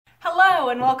Hello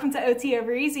and welcome to OT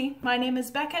Over Easy. My name is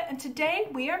Becca and today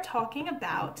we are talking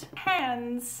about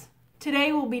hands.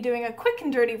 Today we'll be doing a quick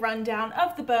and dirty rundown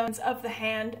of the bones of the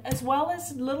hand as well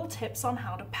as little tips on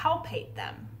how to palpate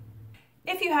them.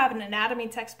 If you have an anatomy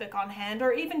textbook on hand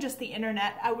or even just the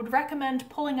internet, I would recommend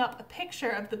pulling up a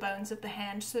picture of the bones of the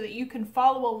hand so that you can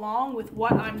follow along with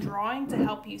what I'm drawing to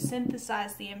help you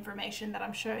synthesize the information that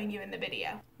I'm showing you in the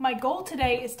video. My goal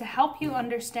today is to help you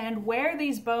understand where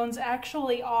these bones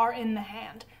actually are in the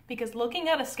hand, because looking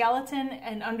at a skeleton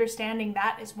and understanding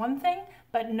that is one thing,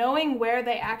 but knowing where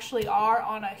they actually are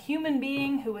on a human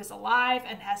being who is alive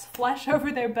and has flesh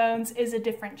over their bones is a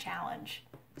different challenge.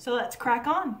 So let's crack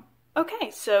on.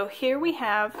 Okay, so here we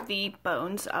have the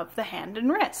bones of the hand and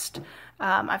wrist.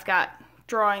 I've got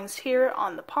drawings here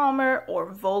on the palmar or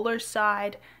volar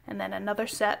side, and then another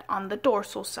set on the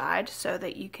dorsal side so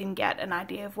that you can get an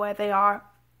idea of where they are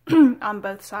on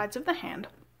both sides of the hand.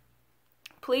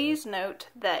 Please note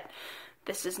that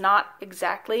this is not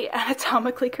exactly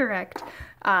anatomically correct.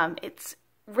 It's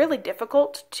really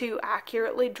difficult to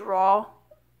accurately draw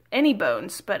any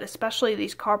bones, but especially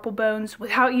these carpal bones,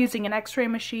 without using an x-ray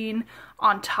machine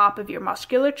on top of your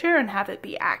musculature and have it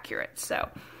be accurate. So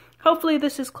hopefully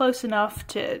this is close enough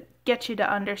to get you to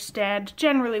understand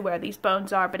generally where these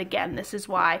bones are, but again, this is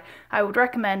why I would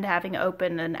recommend having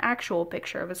open an actual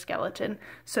picture of a skeleton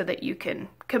so that you can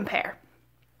compare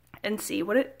and see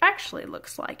what it actually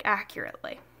looks like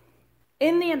accurately.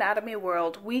 In the anatomy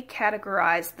world, we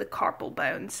categorize the carpal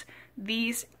bones,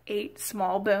 these 8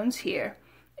 small bones here,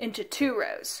 into 2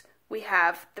 rows. We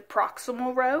have the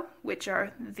proximal row, which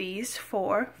are these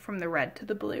 4 from the red to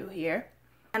the blue here,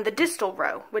 and the distal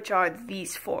row, which are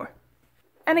these 4.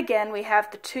 And again, we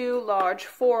have the 2 large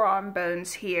forearm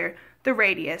bones here, the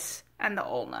radius and the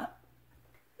ulna.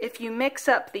 If you mix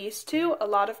up these 2, a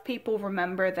lot of people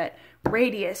remember that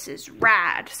radius is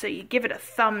rad, so you give it a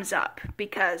thumbs up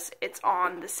because it's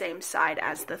on the same side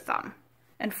as the thumb.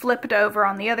 And flip it over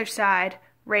on the other side,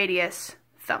 radius,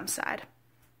 thumb side.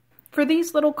 For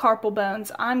these little carpal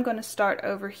bones, I'm going to start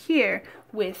over here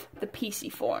with the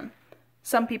pisiform.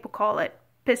 Some people call it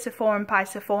pisiform,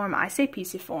 pisiform, I say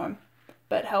pisiform,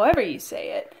 but however you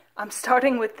say it, I'm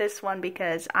starting with this one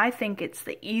because I think it's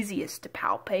the easiest to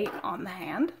palpate on the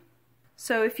hand.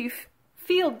 So if you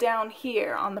feel down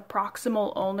here on the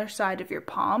proximal ulnar side of your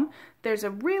palm, there's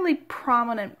a really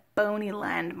prominent bony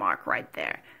landmark right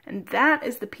there, and that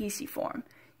is the pisiform.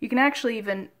 You can actually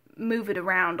even move it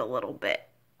around a little bit.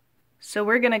 So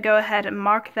we're going to go ahead and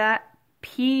mark that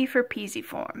P for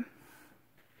pisiform.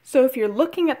 So if you're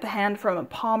looking at the hand from a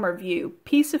palmar view,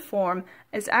 pisiform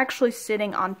is actually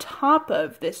sitting on top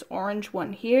of this orange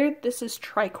one here. This is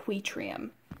triquetrium.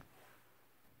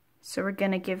 So we're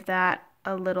going to give that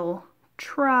a little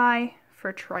try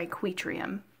for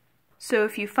triquetrium. So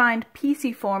if you find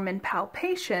pisiform in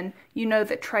palpation, you know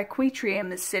that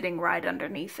triquetrium is sitting right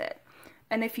underneath it.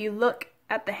 And if you look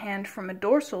at the hand from a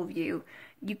dorsal view,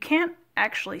 you can't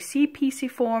actually see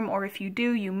pisiform, or if you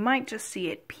do, you might just see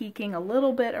it peeking a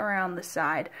little bit around the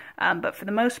side. But for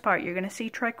the most part, you're going to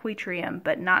see triquetrium,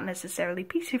 but not necessarily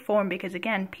pisiform, because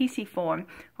again, pisiform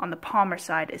on the palmar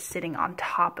side is sitting on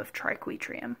top of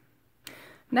triquetrium.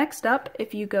 Next up,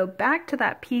 if you go back to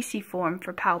that pisiform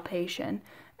for palpation,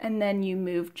 and then you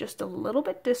move just a little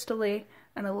bit distally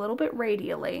and a little bit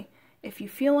radially, if you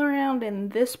feel around in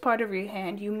this part of your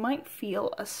hand, you might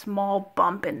feel a small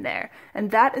bump in there, and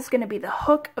that is going to be the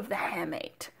hook of the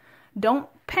hamate. Don't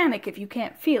panic if you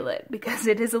can't feel it, because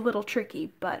it is a little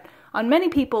tricky, but on many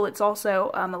people it's also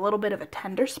a little bit of a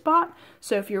tender spot,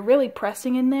 so if you're really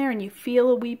pressing in there and you feel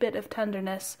a wee bit of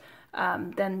tenderness,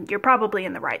 then you're probably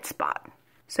in the right spot.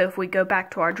 So if we go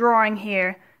back to our drawing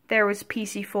here, there was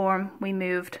pisiform, we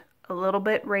moved a little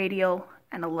bit radial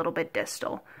and a little bit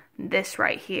distal. This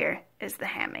right here is the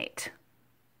hamate.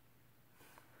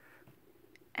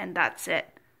 And that's it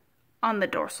on the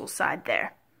dorsal side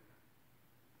there.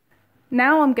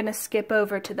 Now I'm going to skip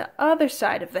over to the other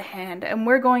side of the hand and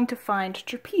we're going to find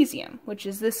trapezium, which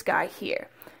is this guy here.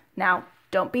 Now,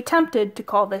 don't be tempted to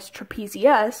call this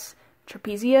trapezius.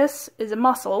 Trapezius is a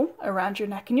muscle around your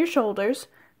neck and your shoulders.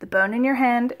 The bone in your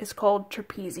hand is called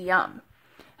trapezium.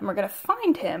 And we're going to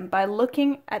find him by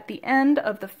looking at the end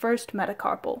of the first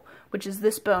metacarpal, which is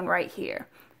this bone right here.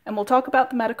 And we'll talk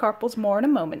about the metacarpals more in a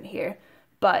moment here,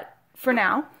 but for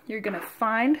now, you're going to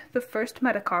find the first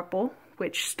metacarpal,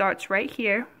 which starts right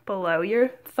here, below your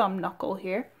thumb knuckle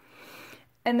here,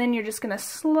 and then you're just going to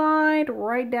slide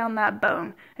right down that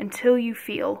bone until you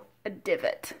feel a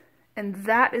divot. And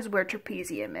that is where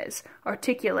trapezium is,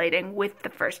 articulating with the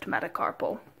first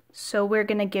metacarpal. So we're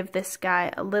going to give this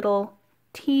guy a little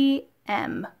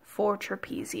TM for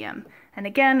trapezium. And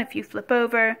again, if you flip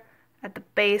over at the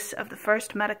base of the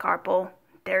first metacarpal,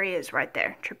 there he is right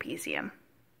there, trapezium.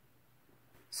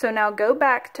 So now go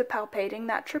back to palpating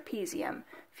that trapezium.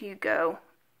 If you go,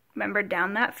 remember,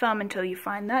 down that thumb until you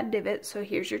find that divot, so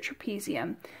here's your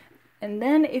trapezium. And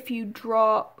then if you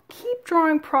keep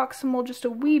drawing proximal just a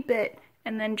wee bit,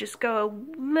 and then just go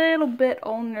a little bit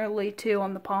ulnarly too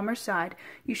on the palmar side,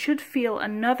 you should feel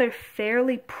another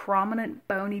fairly prominent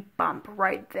bony bump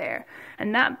right there.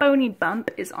 And that bony bump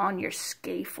is on your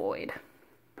scaphoid.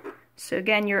 So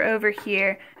again, you're over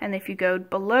here, and if you go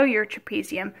below your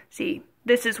trapezium, see,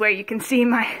 this is where you can see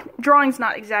my drawing's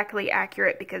not exactly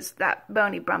accurate because that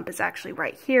bony bump is actually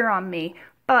right here on me,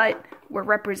 but we're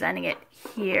representing it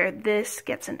here. This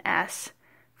gets an S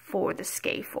for the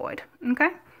scaphoid,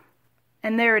 okay?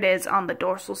 And there it is on the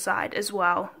dorsal side as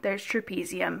well. There's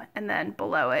trapezium, and then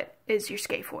below it is your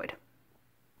scaphoid.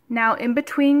 Now, in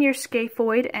between your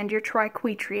scaphoid and your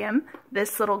triquetrium,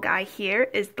 this little guy here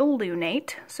is the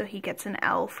lunate, so he gets an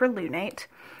L for lunate.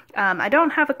 I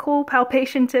don't have a cool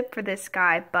palpation tip for this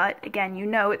guy, but again, you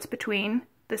know it's between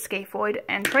the scaphoid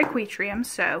and triquetrium,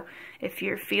 so if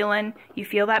you feel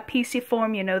that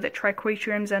pisiform, you know that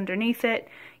triquetrium's underneath it.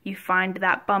 You find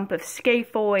that bump of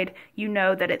scaphoid, you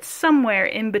know that it's somewhere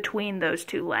in between those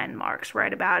two landmarks,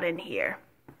 right about in here.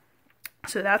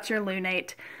 So that's your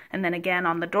lunate, and then again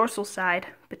on the dorsal side,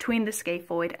 between the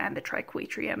scaphoid and the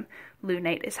triquetrium,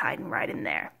 lunate is hiding right in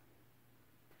there.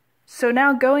 So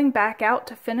now going back out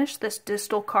to finish this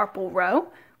distal carpal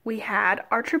row, we had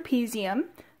our trapezium.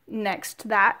 Next to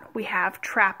that, we have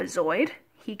trapezoid.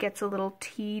 He gets a little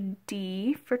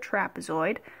TD for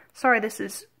trapezoid. Sorry, this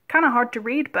is kind of hard to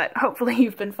read, but hopefully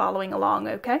you've been following along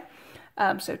okay.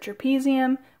 So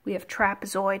trapezium, we have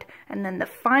trapezoid, and then the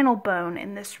final bone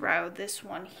in this row, this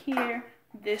one here,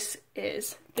 this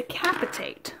is the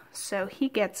capitate. So he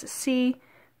gets a C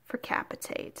for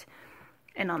capitate.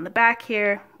 And on the back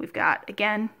here, we've got,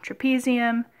 again,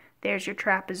 trapezium, there's your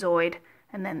trapezoid,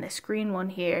 and then this green one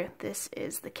here, this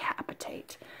is the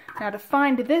capitate. Now to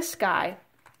find this guy,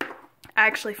 I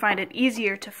actually find it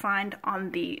easier to find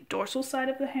on the dorsal side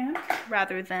of the hand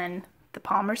rather than the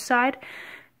palmar side.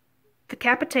 The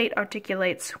capitate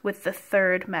articulates with the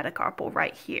third metacarpal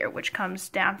right here, which comes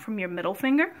down from your middle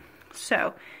finger.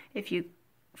 So if you,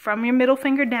 from your middle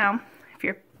finger down, if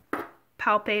you're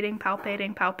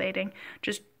palpating,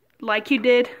 just like you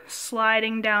did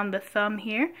sliding down the thumb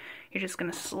here, you're just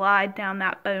going to slide down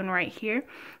that bone right here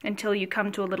until you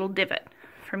come to a little divot.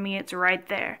 For me, it's right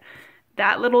there.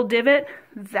 That little divot,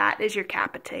 that is your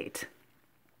capitate.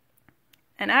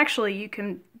 And actually, you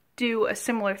can do a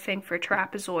similar thing for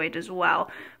trapezoid as well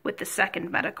with the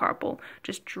second metacarpal.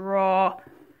 Just draw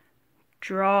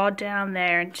down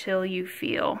there until you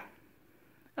feel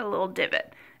a little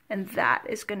divot. And that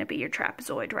is going to be your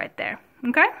trapezoid right there.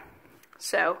 Okay?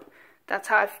 So that's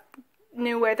how I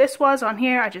knew where this was on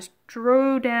here. I just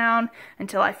drew down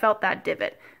until I felt that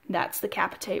divot. That's the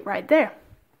capitate right there.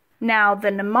 Now,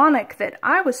 the mnemonic that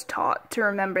I was taught to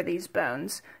remember these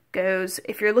bones goes,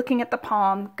 if you're looking at the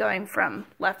palm, going from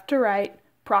left to right,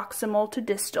 proximal to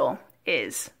distal,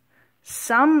 is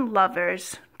some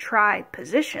lovers try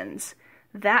positions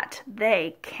that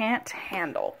they can't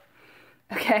handle.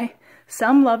 Okay?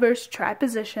 Some lovers try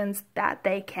positions that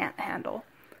they can't handle.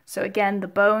 So again, the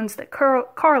bones that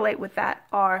correlate with that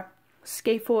are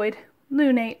scaphoid,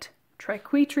 lunate,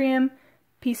 triquetrium,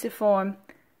 pisiform,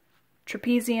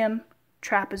 trapezium,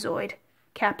 trapezoid,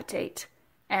 capitate,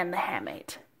 and the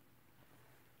hamate.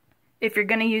 If you're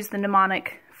going to use the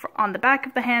mnemonic on the back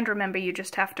of the hand, remember you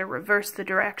just have to reverse the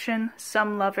direction.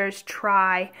 Some lovers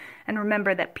try, and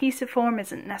remember that pisiform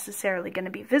isn't necessarily going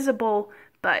to be visible,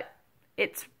 but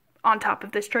it's on top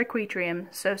of this triquetrium,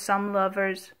 so some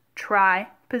lovers try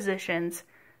positions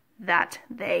that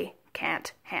they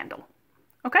can't handle.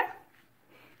 Okay?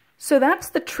 So that's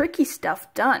the tricky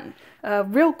stuff done.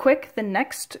 Real quick, the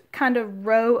next kind of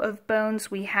row of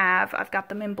bones we have, I've got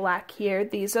them in black here.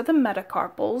 These are the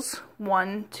metacarpals,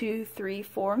 1, 2, 3,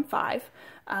 4, and 5.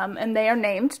 And they are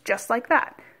named just like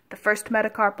that. The first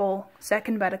metacarpal,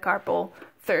 second metacarpal,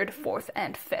 third, fourth,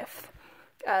 and fifth.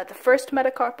 The first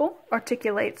metacarpal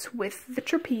articulates with the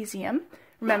trapezium.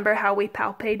 Remember how we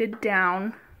palpated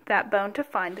down that bone to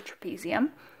find the trapezium.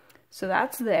 So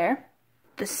that's there.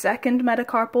 The second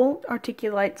metacarpal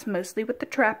articulates mostly with the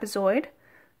trapezoid,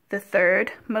 the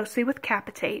third mostly with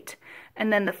capitate,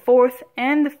 and then the fourth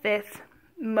and the fifth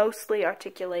mostly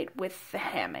articulate with the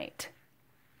hamate.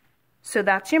 So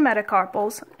that's your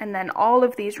metacarpals, and then all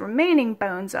of these remaining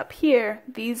bones up here,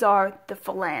 these are the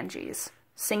phalanges.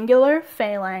 Singular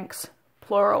phalanx,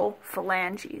 plural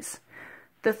phalanges.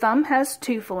 The thumb has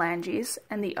 2 phalanges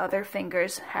and the other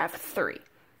fingers have 3.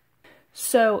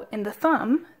 So in the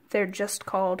thumb, they're just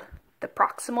called the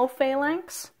proximal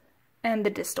phalanx and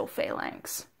the distal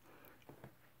phalanx.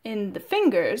 In the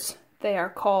fingers, they are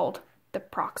called the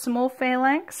proximal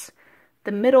phalanx,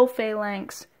 the middle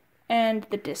phalanx, and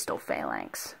the distal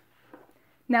phalanx.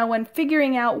 Now when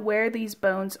figuring out where these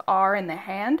bones are in the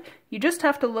hand, you just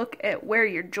have to look at where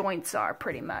your joints are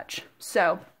pretty much.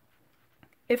 So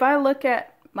if I look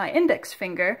at my index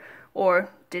finger, or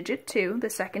digit 2, the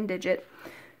second digit,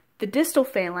 the distal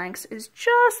phalanx is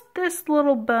just this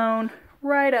little bone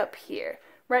right up here,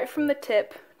 right from the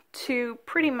tip to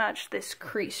pretty much this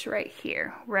crease right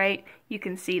here, right? You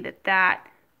can see that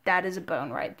is a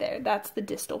bone right there. That's the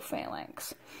distal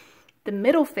phalanx. The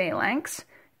middle phalanx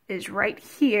is right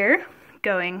here,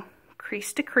 going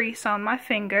crease to crease on my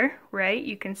finger, right?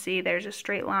 You can see there's a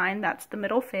straight line. That's the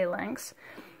middle phalanx.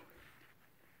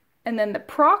 And then the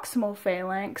proximal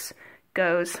phalanx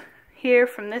goes here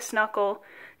from this knuckle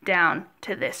down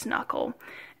to this knuckle.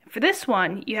 For this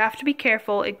one, you have to be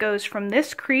careful. It goes from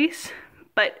this crease,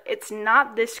 but it's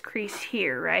not this crease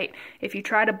here, right? If you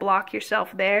try to block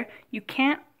yourself there, you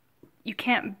can't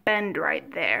bend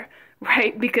right there,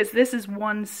 right? Because this is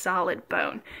one solid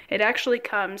bone. It actually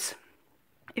comes,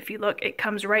 if you look, it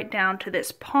comes right down to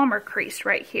this palmar crease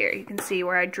right here. You can see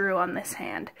where I drew on this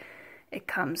hand. It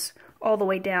comes all the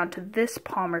way down to this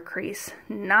palmar crease,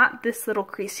 not this little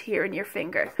crease here in your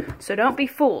finger. So don't be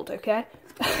fooled, okay?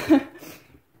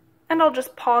 And I'll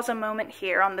just pause a moment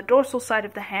here on the dorsal side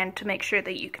of the hand to make sure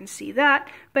that you can see that,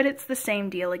 but it's the same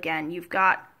deal again. You've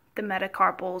got the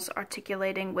metacarpals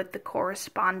articulating with the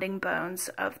corresponding bones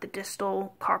of the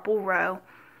distal carpal row.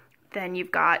 Then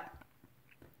you've got,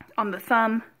 on the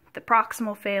thumb, the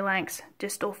proximal phalanx,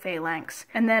 distal phalanx,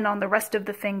 and then on the rest of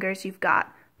the fingers you've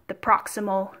got the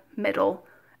proximal, middle,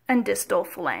 and distal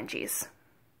phalanges.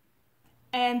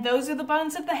 And those are the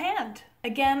bones of the hand.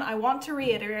 Again, I want to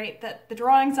reiterate that the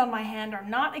drawings on my hand are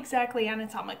not exactly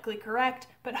anatomically correct,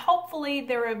 but hopefully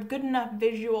they're a good enough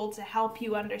visual to help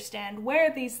you understand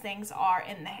where these things are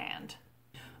in the hand.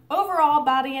 Overall,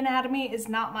 body anatomy is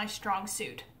not my strong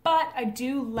suit, but I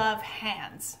do love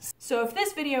hands. So if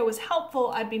this video was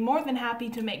helpful, I'd be more than happy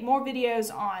to make more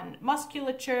videos on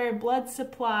musculature, blood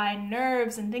supply,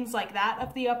 nerves, and things like that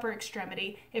of the upper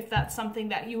extremity, if that's something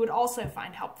that you would also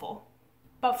find helpful.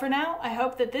 But for now, I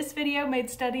hope that this video made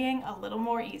studying a little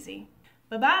more easy.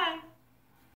 Bye-bye!